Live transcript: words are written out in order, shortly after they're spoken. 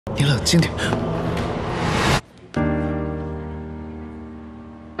你冷静点。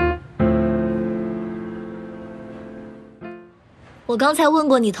我刚才问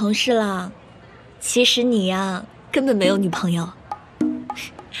过你同事了，其实你呀根本没有女朋友。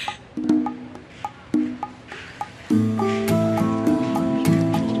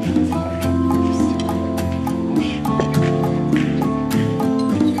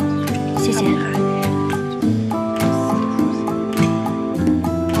谢谢。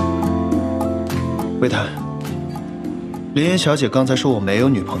魏谈，林岩小姐刚才说我没有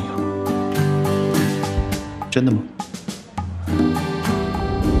女朋友，真的吗？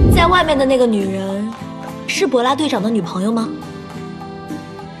 在外面的那个女人，是博拉队长的女朋友吗？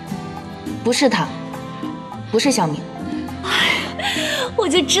不是她，不是小明。我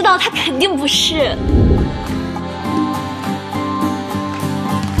就知道她肯定不是。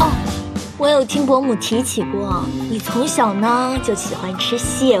哦，我有听伯母提起过，你从小呢就喜欢吃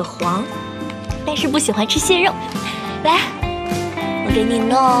蟹黄，但是不喜欢吃蟹肉。来，我给你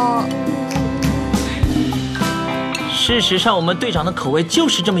弄。 事实上，我们队长的口味就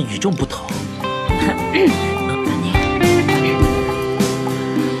是这么与众不同。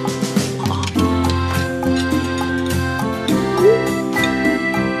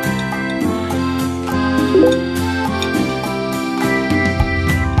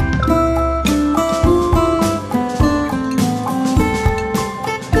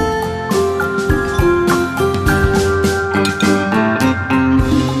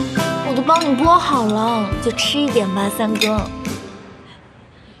我都帮你剥好了，就吃一点吧，三哥。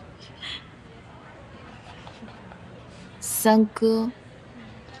三哥，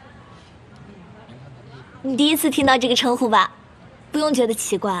你第一次听到这个称呼吧？不用觉得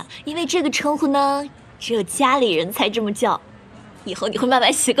奇怪，因为这个称呼呢，只有家里人才这么叫，以后你会慢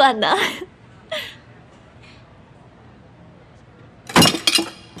慢习惯的。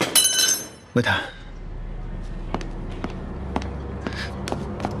魏谈，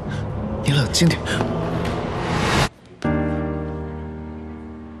你冷静点。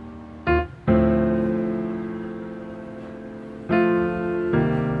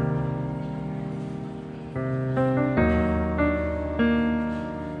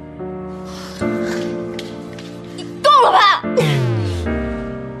你够了吧？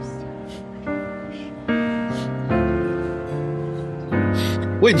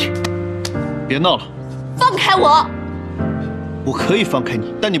喂你，别闹了。放开我！我可以放开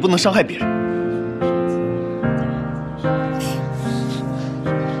你，但你不能伤害别人。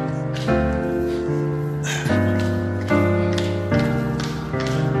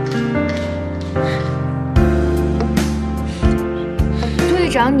队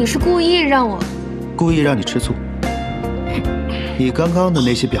长，你是故意让我你吃醋。你刚刚的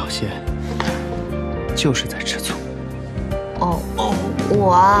那些表现，就是在吃醋。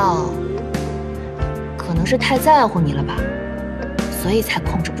我啊，可能是太在乎你了吧，所以才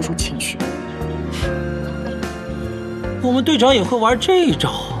控制不住情绪。我们队长也会玩这一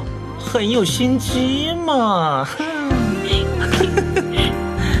招，很有心机嘛。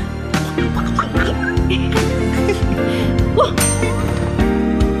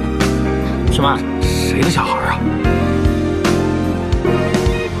什么？谁的小孩啊？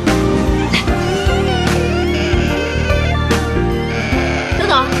等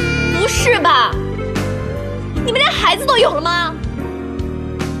等，不是吧？你们连孩子都有了吗？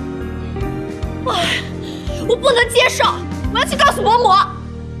哎，我不能接受，我要去告诉伯母。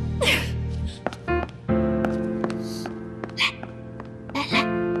来，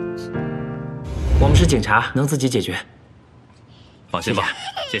我们是警察，能自己解决。放心吧，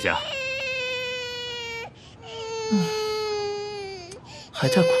谢谢啊。还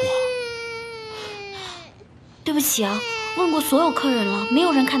在哭啊？对不起啊，问过所有客人了，没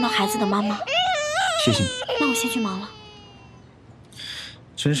有人看到孩子的妈妈。谢谢你。那我先去忙了。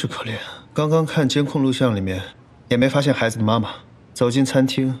真是可怜，刚刚看监控录像里面，也没发现孩子的妈妈。走进餐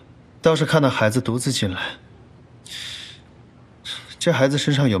厅，倒是看到孩子独自进来。这孩子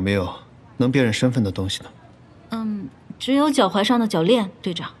身上有没有能辨认身份的东西呢？只有脚踝上的脚链，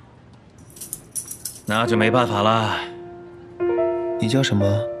队长。那就没办法了。你叫什么？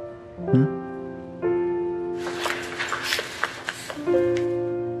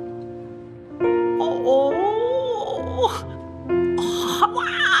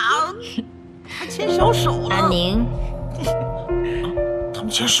哇！他牵小手了。安宁。他们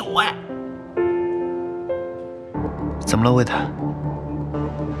牵手哎。怎么了，魏谈？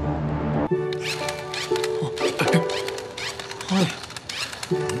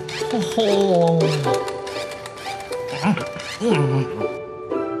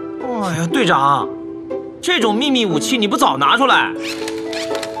哎呀，队长，这种秘密武器你不早拿出来？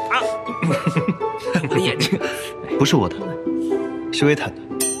眼睛。不是我的，是维坦的。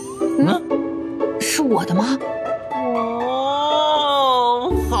是我的吗？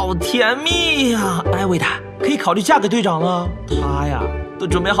哦，好甜蜜呀！哎，维塔，可以考虑嫁给队长了。他呀，都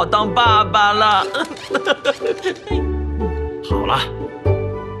准备好当爸爸了。好了，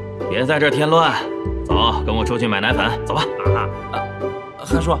别在这儿添乱，走，跟我出去买奶粉，走吧。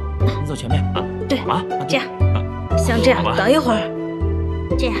韩叔，你走前面啊。对啊，这样，像这样，等一会儿，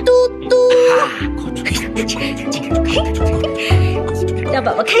这样，嘟嘟，让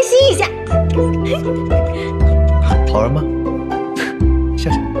宝宝开心一下。好玩吗？下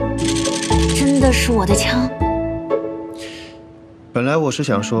去。真的是我的枪。本来我是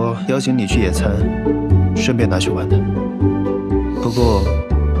想说邀请你去野餐，顺便拿去玩的。不过，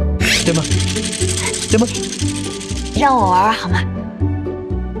对吗？对吗？让我玩玩好吗？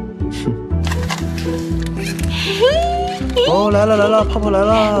哦，来了来了，泡泡来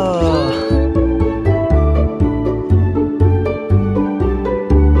了。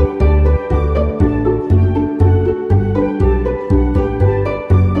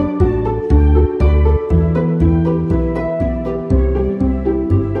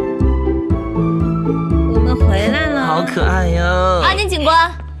我们回来了，好可爱哟！阿宁警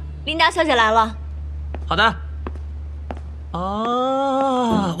官，琳达小姐来了。好的。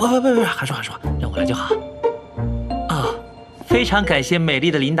哦，喂，韩叔，让我来就好。非常感谢美丽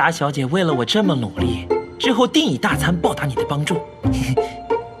的琳达小姐为了我这么努力，之后定以大餐报答你的帮助。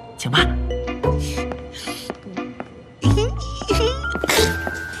请吧。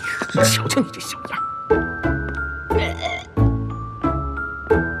瞧瞧你这小样！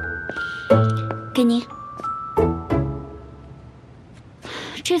给您。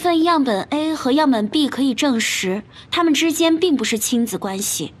这份样本 A 和样本 B 可以证实，他们之间并不是亲子关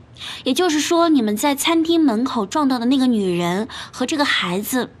系。也就是说，你们在餐厅门口撞到的那个女人和这个孩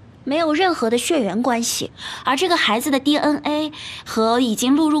子没有任何的血缘关系，而这个孩子的 DNA 和已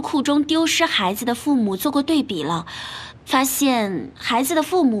经录入库中丢失孩子的父母做过对比了，发现孩子的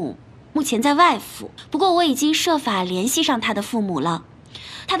父母目前在外府。不过我已经设法联系上他的父母了，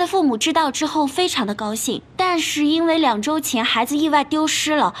他的父母知道之后非常的高兴，但是因为2周前孩子意外丢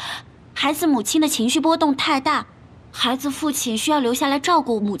失了，孩子母亲的情绪波动太大，孩子父亲需要留下来照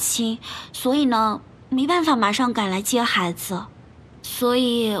顾母亲，所以呢，没办法马上赶来接孩子。所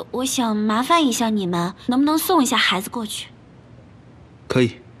以我想麻烦一下你们，能不能送一下孩子过去？可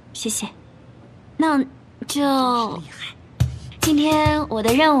以，谢谢。那就今天我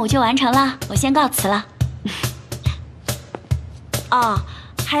的任务就完成了，我先告辞了。哦，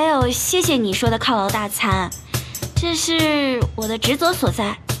还有谢谢你说的犒劳大餐，这是我的职责所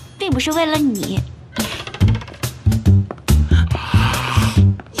在，并不是为了你。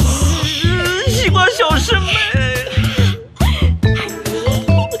西瓜小师妹，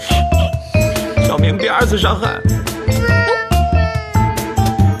小明别2次伤害。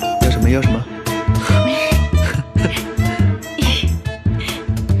要什么？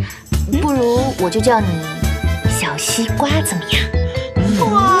不如我就叫你小西瓜怎么样？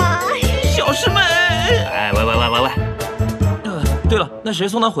哇，小师妹！哎，喂！对了，那谁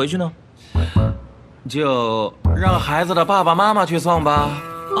送他回去呢？就让孩子的爸爸妈妈去送吧。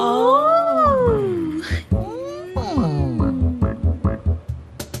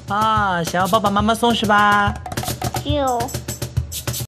啊，想要爸爸妈妈送是吧？有。